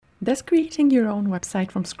Does creating your own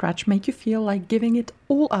website from scratch make you feel like giving it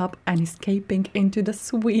all up and escaping into the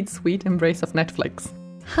sweet, sweet embrace of Netflix?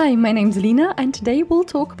 Hi, my name's Lina, and today we'll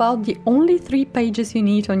talk about the only 3 pages you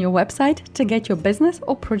need on your website to get your business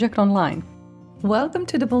or project online. Welcome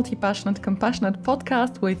to the Multi-Passionate Compassionate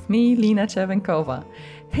podcast with me, Lina Chervenkova.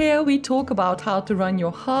 Here we talk about how to run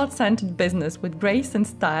your heart-centered business with grace and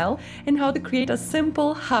style, and how to create a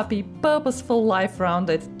simple, happy, purposeful life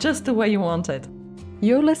around it, just the way you want it.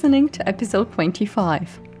 You're listening to episode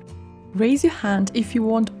 25. Raise your hand if you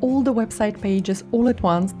want all the website pages all at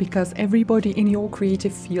once because everybody in your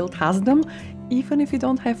creative field has them, even if you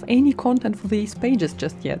don't have any content for these pages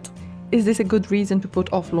just yet. Is this a good reason to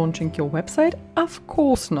put off launching your website? Of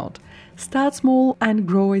course not. Start small and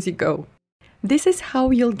grow as you go. This is how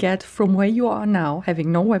you'll get from where you are now,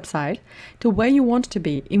 having no website, to where you want to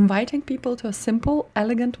be, inviting people to a simple,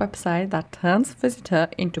 elegant website that turns visitors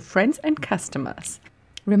into friends and customers.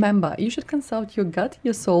 Remember, you should consult your gut,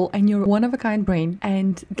 your soul, and your one-of-a-kind brain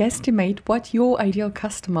and guesstimate what your ideal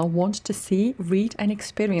customer wants to see, read, and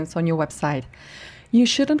experience on your website. You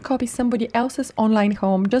shouldn't copy somebody else's online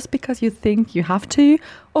home just because you think you have to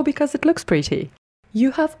or because it looks pretty.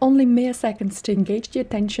 You have only mere seconds to engage the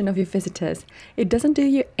attention of your visitors. It doesn't do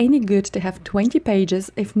you any good to have 20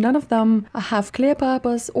 pages if none of them have clear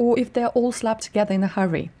purpose or if they're all slapped together in a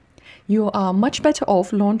hurry. You are much better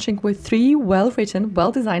off launching with 3 well-written,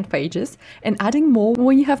 well-designed pages and adding more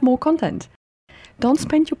when you have more content. Don't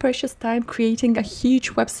spend your precious time creating a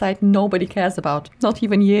huge website nobody cares about, not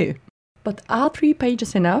even you. But are 3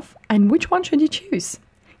 pages enough? And which one should you choose?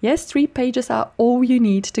 Yes, 3 pages are all you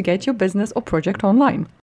need to get your business or project online.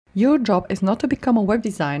 Your job is not to become a web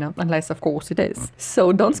designer, unless of course it is.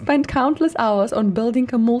 So don't spend countless hours on building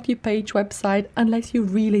a multi-page website unless you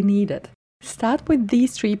really need it. Start with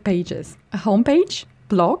these 3 pages: a homepage,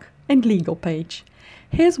 blog, and legal page.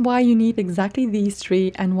 Here's why you need exactly these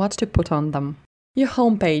 3 and what to put on them. Your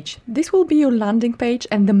homepage. This will be your landing page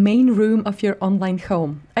and the main room of your online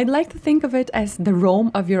home. I'd like to think of it as the Rome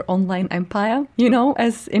of your online empire,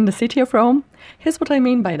 as in the city of Rome. Here's what I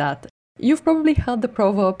mean by that. You've probably heard the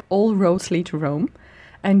proverb, all roads lead to Rome.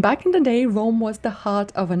 And back in the day, Rome was the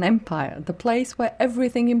heart of an empire, the place where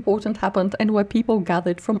everything important happened and where people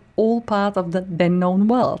gathered from all parts of the then known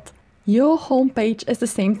world. Your homepage is the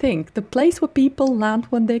same thing, the place where people land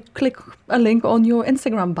when they click a link on your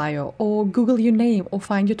Instagram bio or Google your name or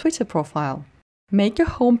find your Twitter profile. Make your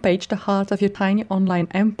homepage the heart of your tiny online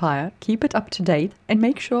empire, keep it up to date, and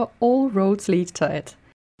make sure all roads lead to it.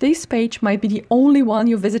 This page might be the only one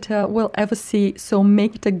your visitor will ever see, so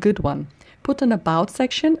make it a good one. Put an about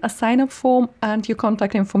section, a sign-up form, and your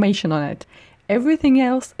contact information on it. Everything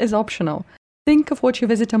else is optional. Think of what your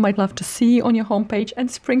visitor might love to see on your homepage and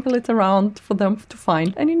sprinkle it around for them to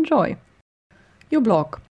find and enjoy. Your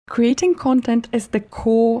blog. Creating content is the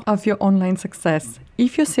core of your online success.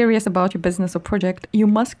 If you're serious about your business or project, you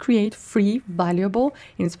must create free, valuable,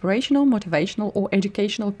 inspirational, motivational, or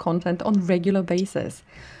educational content on a regular basis.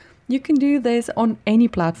 You can do this on any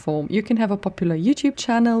platform. You can have a popular YouTube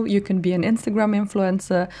channel, you can be an Instagram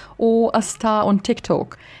influencer, or a star on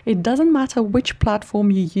TikTok. It doesn't matter which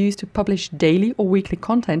platform you use to publish daily or weekly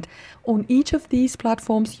content. On each of these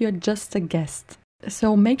platforms, you're just a guest.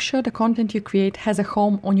 So make sure the content you create has a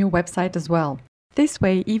home on your website as well. This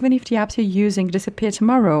way, even if the apps you're using disappear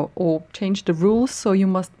tomorrow or change the rules so you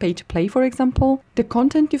must pay to play, for example, the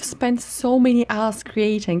content you've spent so many hours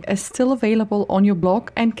creating is still available on your blog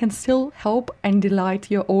and can still help and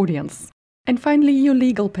delight your audience. And finally, your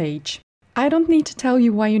legal page. I don't need to tell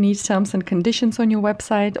you why you need terms and conditions on your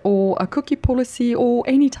website or a cookie policy or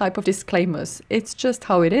any type of disclaimers. It's just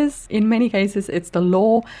how it is. In many cases, it's the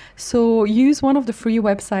law. So use one of the free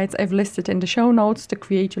websites I've listed in the show notes to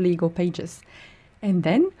create your legal pages. And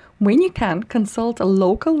then, when you can, consult a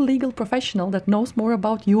local legal professional that knows more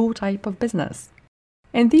about your type of business.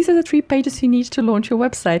 And these are the 3 pages you need to launch your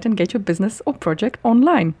website and get your business or project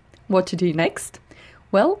online. What to do next?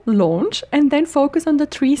 Well, launch and then focus on the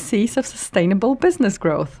 3 C's of sustainable business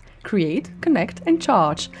growth. Create, connect, and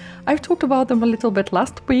charge. I've talked about them a little bit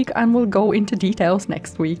last week and we'll go into details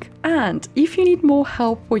next week. And if you need more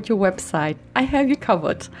help with your website, I have you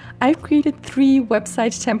covered. I've created 3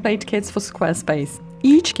 website template kits for Squarespace.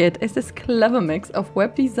 Each kit is this clever mix of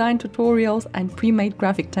web design tutorials and pre-made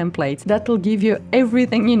graphic templates that'll give you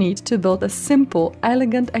everything you need to build a simple,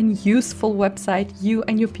 elegant, and useful website you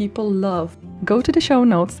and your people love. Go to the show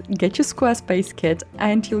notes, get your Squarespace kit,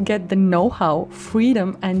 and you'll get the know-how,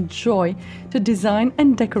 freedom, and joy to design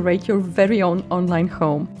and decorate your very own online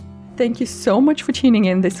home. Thank you so much for tuning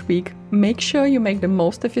in this week. Make sure you make the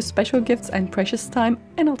most of your special gifts and precious time,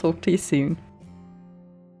 and I'll talk to you soon.